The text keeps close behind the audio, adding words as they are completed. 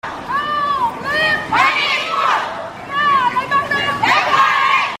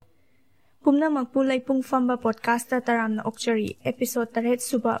ꯄꯨꯝꯅꯃꯛꯄꯨ ꯂꯩꯄꯨꯡ ꯐꯝꯕ ꯄꯣꯗꯀꯥꯁꯇ ꯇꯔꯥꯝꯅ ꯑꯣꯛꯆꯔꯤ एपिसोड 8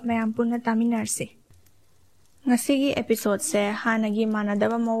 सुबा मयाम पुनः तामिनारसी ngasi episode se hanagi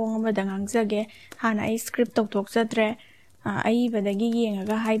manadaba mawong amada ngangjage hana ai script tawthokjadre ai badagi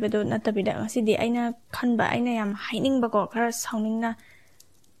yengaga haibado natabida ngasidi aina khanba aina yam hainingba ko khara sauningna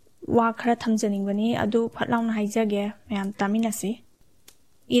wa khara thamjaningbani adu phatlauna haijage mayam taminasi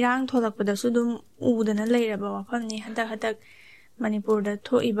irang tholakpada sudum udana leiraba wafamni hadak manipur da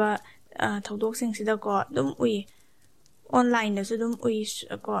thoiba thodok sida ko dum ui online da sudum ui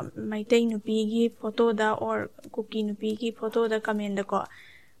ko maitai nupi gi photo da or kuki nupi gi photo da comment da ko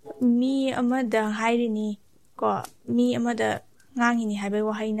mi amada hairini ko mi amada ngangini haiba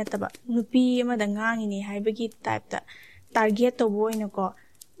wa haina taba nupi amada ngangini haiba gi type da target to boina ko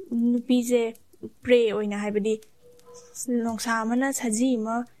nupi je pray oina haibadi longsa mana saji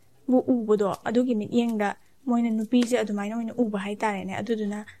ma bu ubodo adugi mit yengda moina nupi je adumaina oina uba hai tare ne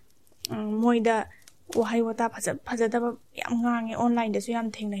aduduna moida wahai wata phajadaba yam ngange online da su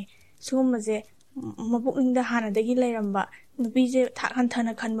yam thengnai sugumje mabukningda hanadagi leiramba nupi je thakhan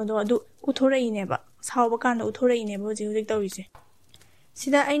thana khanbado adu uthorei neba sawba kana uthorei neba hojik tawise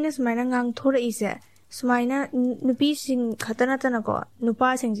sida aina sumaina ngang thorei se sumaina nupi sing khatana tana ko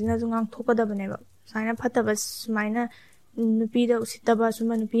nupa singjina ju ngang thokadabaneba saina phataba sumaina nupi da usitaba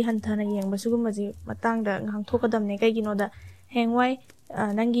suma nupi hanthana yengba sugumje matangda ngang thokadamne kaigino da hengwai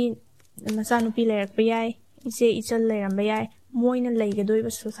nangi masa nupi leirakpa yai ise ichal leiramba yai moina leigadoiba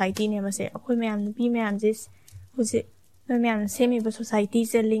society ne base akhoi mayam nupi mayam je huje mayam semi ba society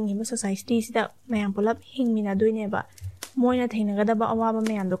se ling hi ba society sida mayam pulap hingmina doine ba moina theinagada ba awaba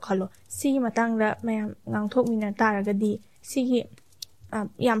mayam do khalo sigi matangda mayam ngangthokmina taragadi sigi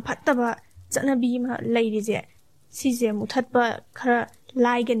yam phattaba chanabi ma leirije sije muthatba khara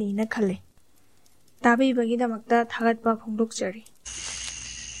laigani na khale tabi bagi damakta thagatpa phongdokchari